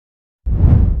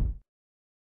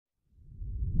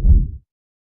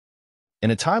In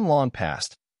a time long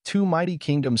past, two mighty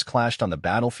kingdoms clashed on the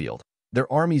battlefield,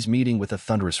 their armies meeting with a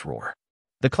thunderous roar.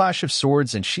 The clash of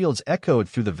swords and shields echoed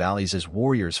through the valleys as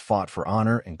warriors fought for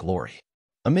honor and glory.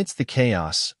 Amidst the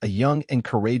chaos, a young and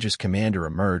courageous commander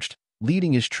emerged,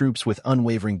 leading his troops with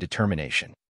unwavering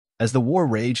determination. As the war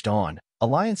raged on,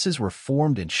 alliances were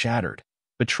formed and shattered.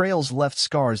 Betrayals left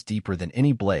scars deeper than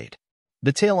any blade.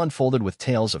 The tale unfolded with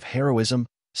tales of heroism,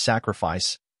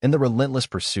 sacrifice, and the relentless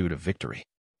pursuit of victory.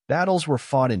 Battles were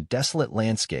fought in desolate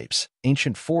landscapes,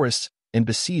 ancient forests, and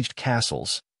besieged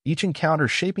castles, each encounter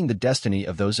shaping the destiny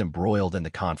of those embroiled in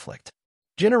the conflict.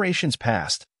 Generations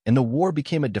passed, and the war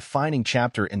became a defining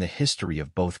chapter in the history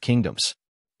of both kingdoms.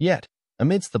 Yet,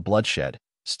 amidst the bloodshed,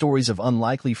 stories of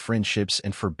unlikely friendships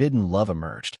and forbidden love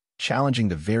emerged, challenging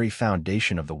the very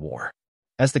foundation of the war.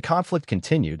 As the conflict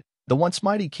continued, the once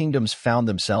mighty kingdoms found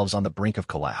themselves on the brink of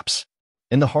collapse.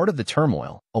 In the heart of the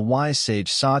turmoil, a wise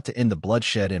sage sought to end the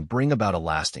bloodshed and bring about a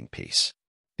lasting peace.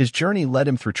 His journey led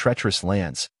him through treacherous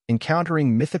lands,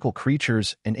 encountering mythical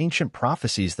creatures and ancient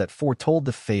prophecies that foretold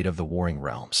the fate of the warring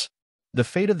realms. The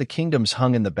fate of the kingdoms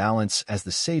hung in the balance as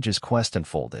the sage's quest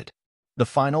unfolded. The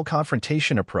final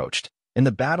confrontation approached, and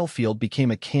the battlefield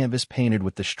became a canvas painted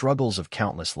with the struggles of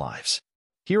countless lives.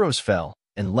 Heroes fell,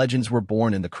 and legends were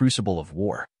born in the crucible of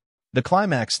war. The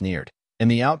climax neared,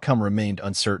 and the outcome remained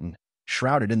uncertain,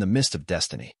 shrouded in the mist of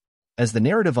destiny. As the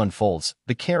narrative unfolds,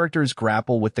 the characters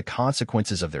grapple with the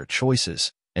consequences of their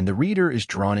choices, and the reader is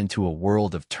drawn into a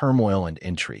world of turmoil and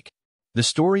intrigue. The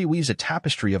story weaves a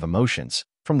tapestry of emotions,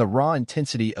 from the raw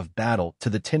intensity of battle to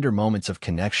the tender moments of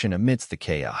connection amidst the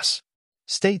chaos.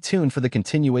 Stay tuned for the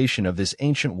continuation of this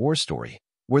ancient war story,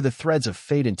 where the threads of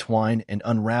fate entwine and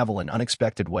unravel in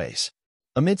unexpected ways.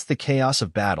 Amidst the chaos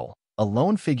of battle, a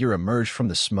lone figure emerged from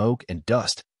the smoke and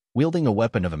dust, wielding a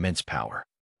weapon of immense power.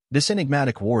 This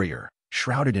enigmatic warrior,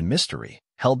 shrouded in mystery,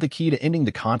 held the key to ending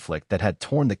the conflict that had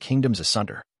torn the kingdoms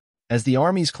asunder. As the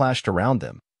armies clashed around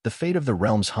them, the fate of the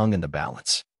realms hung in the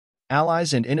balance.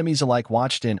 Allies and enemies alike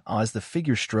watched in awe as the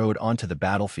figure strode onto the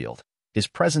battlefield, his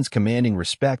presence commanding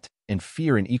respect and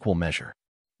fear in equal measure.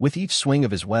 With each swing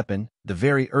of his weapon, the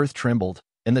very earth trembled,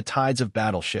 and the tides of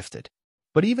battle shifted.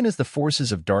 But even as the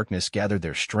forces of darkness gathered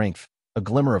their strength, a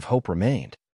glimmer of hope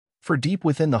remained. For deep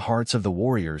within the hearts of the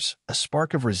warriors, a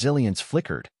spark of resilience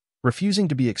flickered, refusing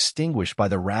to be extinguished by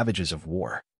the ravages of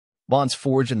war. Bonds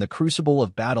forged in the crucible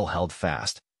of battle held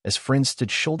fast, as friends stood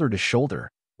shoulder to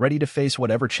shoulder, ready to face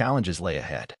whatever challenges lay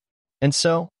ahead. And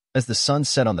so, as the sun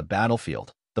set on the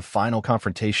battlefield, the final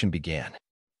confrontation began.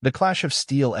 The clash of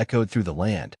steel echoed through the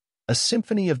land, a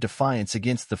symphony of defiance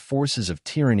against the forces of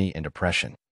tyranny and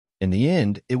oppression. In the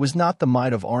end, it was not the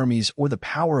might of armies or the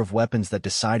power of weapons that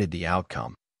decided the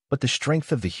outcome, but the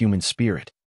strength of the human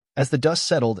spirit. As the dust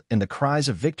settled and the cries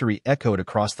of victory echoed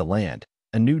across the land,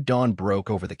 a new dawn broke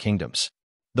over the kingdoms.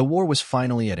 The war was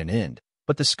finally at an end,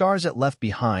 but the scars it left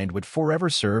behind would forever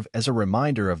serve as a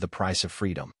reminder of the price of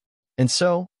freedom. And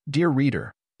so, dear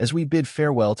reader, as we bid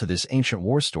farewell to this ancient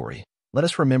war story, let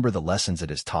us remember the lessons it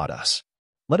has taught us.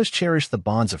 Let us cherish the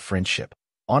bonds of friendship,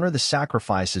 honor the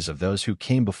sacrifices of those who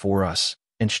came before us,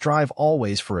 and strive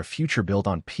always for a future built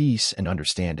on peace and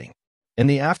understanding. In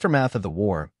the aftermath of the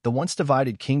war, the once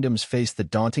divided kingdoms faced the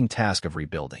daunting task of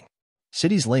rebuilding.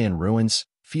 Cities lay in ruins,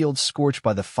 fields scorched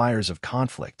by the fires of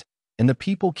conflict, and the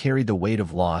people carried the weight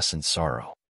of loss and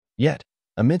sorrow. Yet,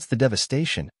 amidst the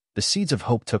devastation, the seeds of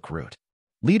hope took root.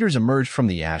 Leaders emerged from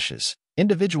the ashes,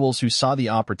 individuals who saw the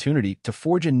opportunity to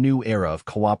forge a new era of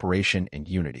cooperation and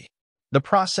unity. The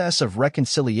process of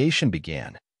reconciliation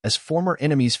began, as former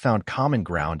enemies found common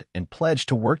ground and pledged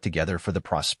to work together for the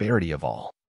prosperity of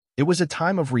all. It was a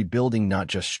time of rebuilding not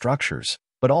just structures,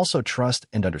 but also trust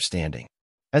and understanding.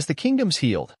 As the kingdoms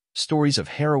healed, stories of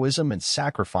heroism and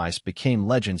sacrifice became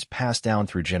legends passed down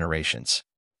through generations.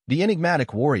 The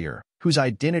enigmatic warrior, whose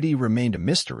identity remained a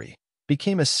mystery,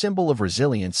 became a symbol of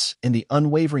resilience and the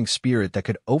unwavering spirit that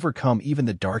could overcome even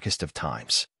the darkest of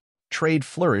times. Trade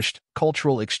flourished,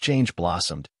 cultural exchange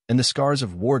blossomed, and the scars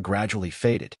of war gradually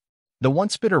faded. The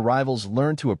once bitter rivals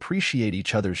learned to appreciate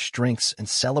each other's strengths and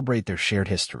celebrate their shared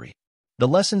history. The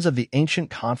lessons of the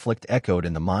ancient conflict echoed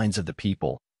in the minds of the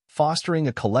people, fostering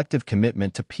a collective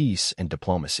commitment to peace and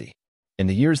diplomacy. In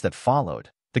the years that followed,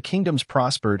 the kingdoms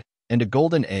prospered, and a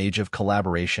golden age of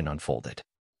collaboration unfolded.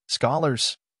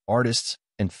 Scholars, artists,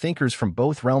 and thinkers from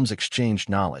both realms exchanged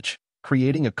knowledge,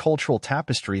 creating a cultural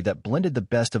tapestry that blended the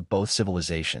best of both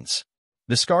civilizations.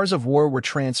 The scars of war were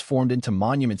transformed into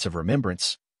monuments of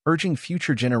remembrance, urging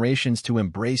future generations to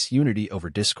embrace unity over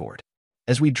discord.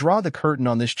 As we draw the curtain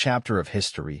on this chapter of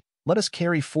history, let us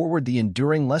carry forward the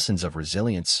enduring lessons of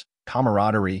resilience,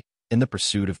 camaraderie, and the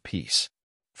pursuit of peace.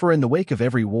 For in the wake of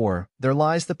every war, there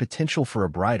lies the potential for a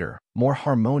brighter, more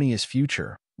harmonious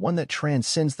future, one that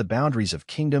transcends the boundaries of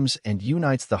kingdoms and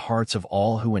unites the hearts of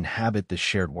all who inhabit this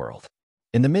shared world.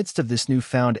 In the midst of this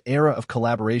newfound era of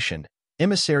collaboration,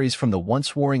 emissaries from the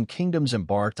once warring kingdoms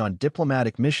embarked on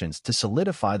diplomatic missions to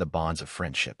solidify the bonds of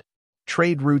friendship.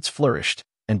 Trade routes flourished,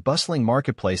 and bustling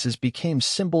marketplaces became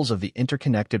symbols of the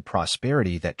interconnected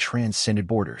prosperity that transcended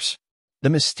borders.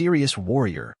 The mysterious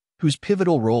warrior, whose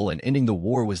pivotal role in ending the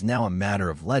war was now a matter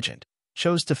of legend,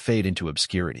 chose to fade into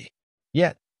obscurity.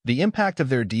 Yet, the impact of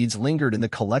their deeds lingered in the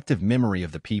collective memory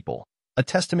of the people, a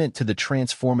testament to the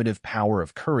transformative power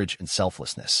of courage and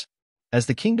selflessness. As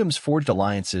the kingdoms forged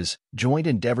alliances, joint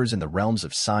endeavors in the realms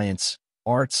of science,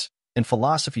 arts, and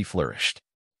philosophy flourished.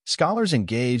 Scholars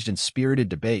engaged in spirited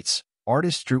debates,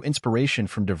 artists drew inspiration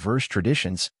from diverse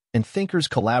traditions, and thinkers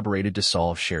collaborated to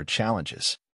solve shared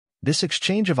challenges. This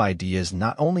exchange of ideas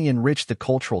not only enriched the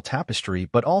cultural tapestry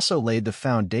but also laid the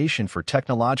foundation for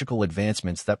technological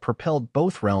advancements that propelled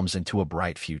both realms into a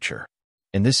bright future.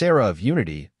 In this era of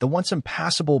unity, the once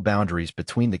impassable boundaries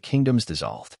between the kingdoms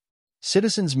dissolved.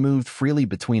 Citizens moved freely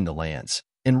between the lands,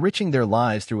 enriching their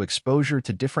lives through exposure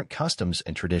to different customs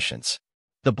and traditions.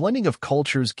 The blending of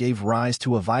cultures gave rise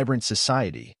to a vibrant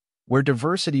society, where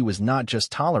diversity was not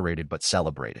just tolerated but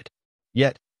celebrated.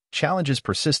 Yet, challenges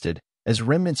persisted, as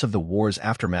remnants of the war's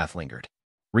aftermath lingered.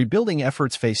 Rebuilding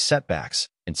efforts faced setbacks,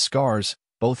 and scars,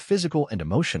 both physical and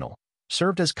emotional,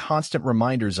 served as constant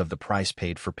reminders of the price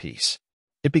paid for peace.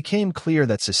 It became clear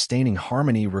that sustaining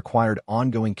harmony required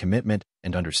ongoing commitment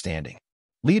and understanding.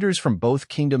 Leaders from both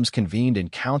kingdoms convened in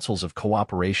councils of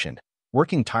cooperation,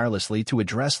 working tirelessly to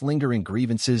address lingering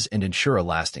grievances and ensure a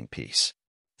lasting peace.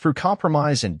 Through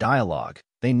compromise and dialogue,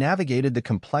 they navigated the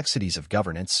complexities of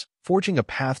governance, forging a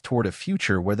path toward a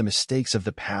future where the mistakes of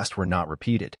the past were not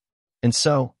repeated. And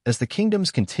so, as the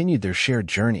kingdoms continued their shared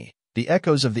journey, the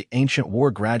echoes of the ancient war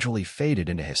gradually faded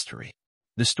into history.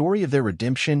 The story of their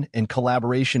redemption and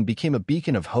collaboration became a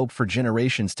beacon of hope for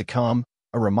generations to come,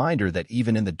 a reminder that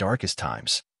even in the darkest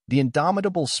times, the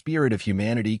indomitable spirit of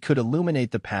humanity could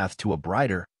illuminate the path to a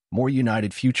brighter, more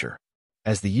united future.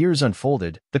 As the years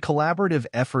unfolded, the collaborative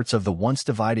efforts of the once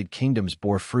divided kingdoms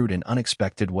bore fruit in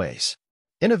unexpected ways.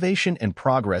 Innovation and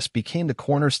progress became the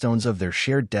cornerstones of their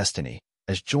shared destiny,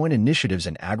 as joint initiatives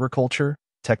in agriculture,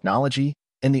 technology,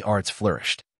 and the arts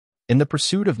flourished. In the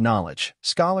pursuit of knowledge,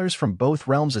 scholars from both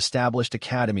realms established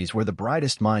academies where the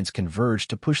brightest minds converged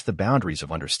to push the boundaries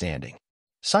of understanding.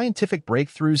 Scientific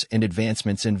breakthroughs and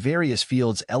advancements in various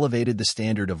fields elevated the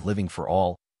standard of living for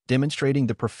all, demonstrating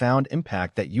the profound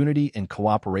impact that unity and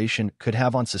cooperation could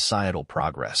have on societal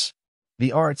progress.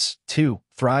 The arts, too,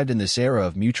 thrived in this era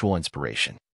of mutual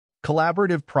inspiration.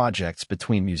 Collaborative projects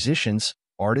between musicians,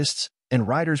 artists, and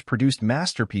writers produced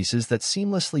masterpieces that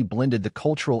seamlessly blended the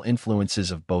cultural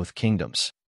influences of both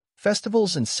kingdoms.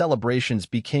 Festivals and celebrations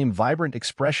became vibrant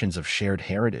expressions of shared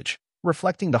heritage,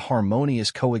 reflecting the harmonious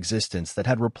coexistence that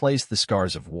had replaced the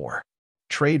scars of war.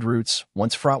 Trade routes,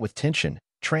 once fraught with tension,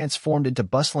 transformed into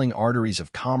bustling arteries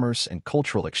of commerce and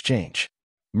cultural exchange.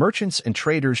 Merchants and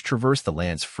traders traversed the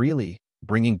lands freely,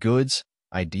 bringing goods,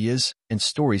 ideas, and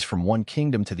stories from one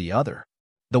kingdom to the other.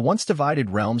 The once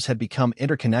divided realms had become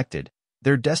interconnected,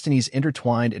 their destinies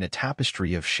intertwined in a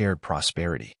tapestry of shared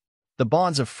prosperity. The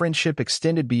bonds of friendship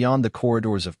extended beyond the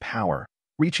corridors of power,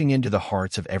 reaching into the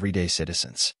hearts of everyday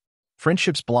citizens.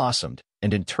 Friendships blossomed,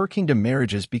 and inter-kingdom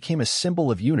marriages became a symbol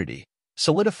of unity,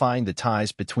 solidifying the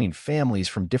ties between families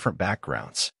from different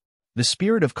backgrounds. The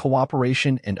spirit of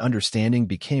cooperation and understanding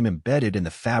became embedded in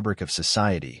the fabric of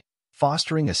society,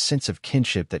 fostering a sense of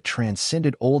kinship that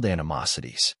transcended old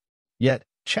animosities. Yet,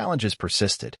 challenges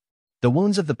persisted. The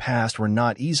wounds of the past were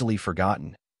not easily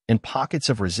forgotten, and pockets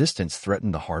of resistance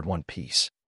threatened the hard-won peace.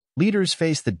 Leaders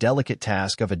faced the delicate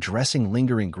task of addressing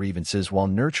lingering grievances while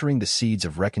nurturing the seeds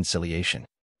of reconciliation.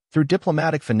 Through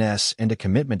diplomatic finesse and a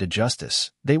commitment to justice,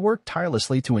 they worked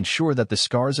tirelessly to ensure that the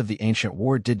scars of the ancient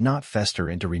war did not fester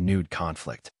into renewed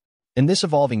conflict. In this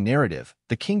evolving narrative,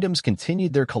 the kingdoms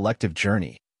continued their collective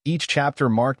journey, each chapter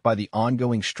marked by the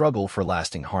ongoing struggle for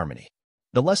lasting harmony.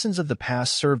 The lessons of the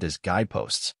past served as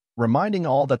guideposts, reminding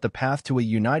all that the path to a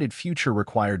united future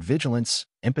required vigilance,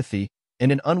 empathy,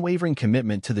 and an unwavering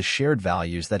commitment to the shared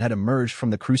values that had emerged from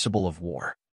the crucible of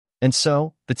war. And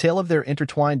so, the tale of their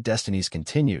intertwined destinies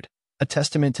continued, a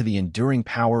testament to the enduring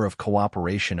power of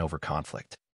cooperation over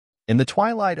conflict. In the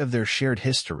twilight of their shared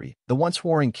history, the once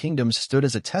warring kingdoms stood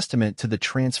as a testament to the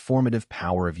transformative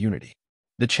power of unity.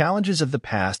 The challenges of the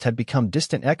past had become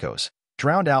distant echoes,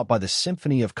 drowned out by the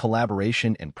symphony of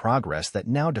collaboration and progress that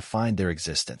now defined their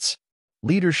existence.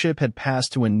 Leadership had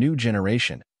passed to a new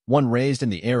generation, one raised in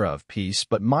the era of peace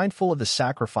but mindful of the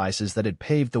sacrifices that had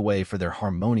paved the way for their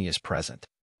harmonious present.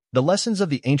 The lessons of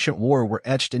the ancient war were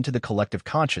etched into the collective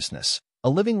consciousness, a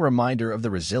living reminder of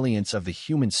the resilience of the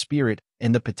human spirit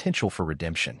and the potential for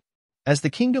redemption. As the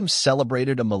kingdoms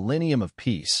celebrated a millennium of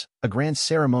peace, a grand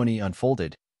ceremony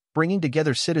unfolded, bringing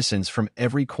together citizens from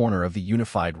every corner of the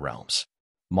unified realms.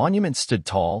 Monuments stood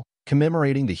tall,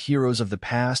 commemorating the heroes of the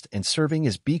past and serving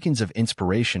as beacons of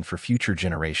inspiration for future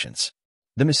generations.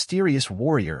 The mysterious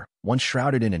warrior, once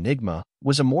shrouded in enigma,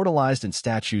 was immortalized in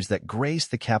statues that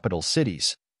graced the capital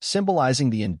cities, symbolizing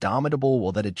the indomitable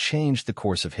will that had changed the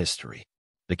course of history.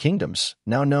 The kingdoms,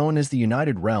 now known as the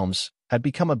United Realms, had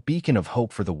become a beacon of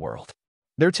hope for the world.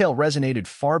 Their tale resonated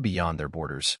far beyond their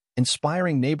borders,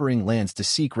 inspiring neighboring lands to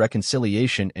seek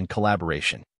reconciliation and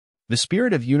collaboration. The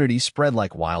spirit of unity spread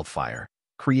like wildfire,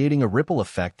 creating a ripple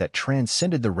effect that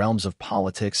transcended the realms of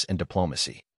politics and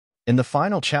diplomacy. In the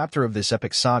final chapter of this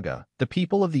epic saga, the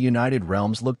people of the United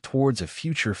Realms looked towards a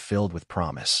future filled with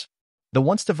promise. The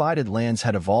once divided lands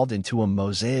had evolved into a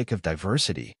mosaic of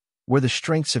diversity, where the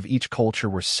strengths of each culture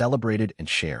were celebrated and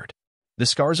shared. The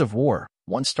scars of war,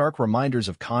 once stark reminders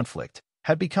of conflict,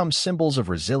 had become symbols of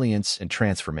resilience and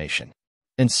transformation.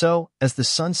 And so, as the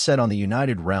sun set on the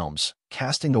United Realms,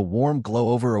 casting a warm glow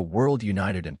over a world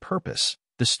united in purpose,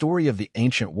 the story of the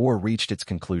ancient war reached its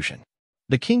conclusion.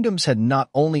 The kingdoms had not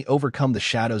only overcome the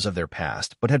shadows of their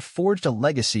past, but had forged a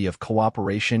legacy of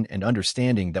cooperation and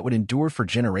understanding that would endure for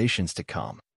generations to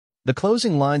come. The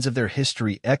closing lines of their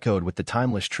history echoed with the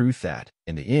timeless truth that,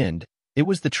 in the end, it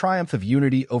was the triumph of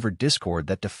unity over discord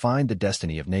that defined the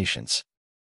destiny of nations.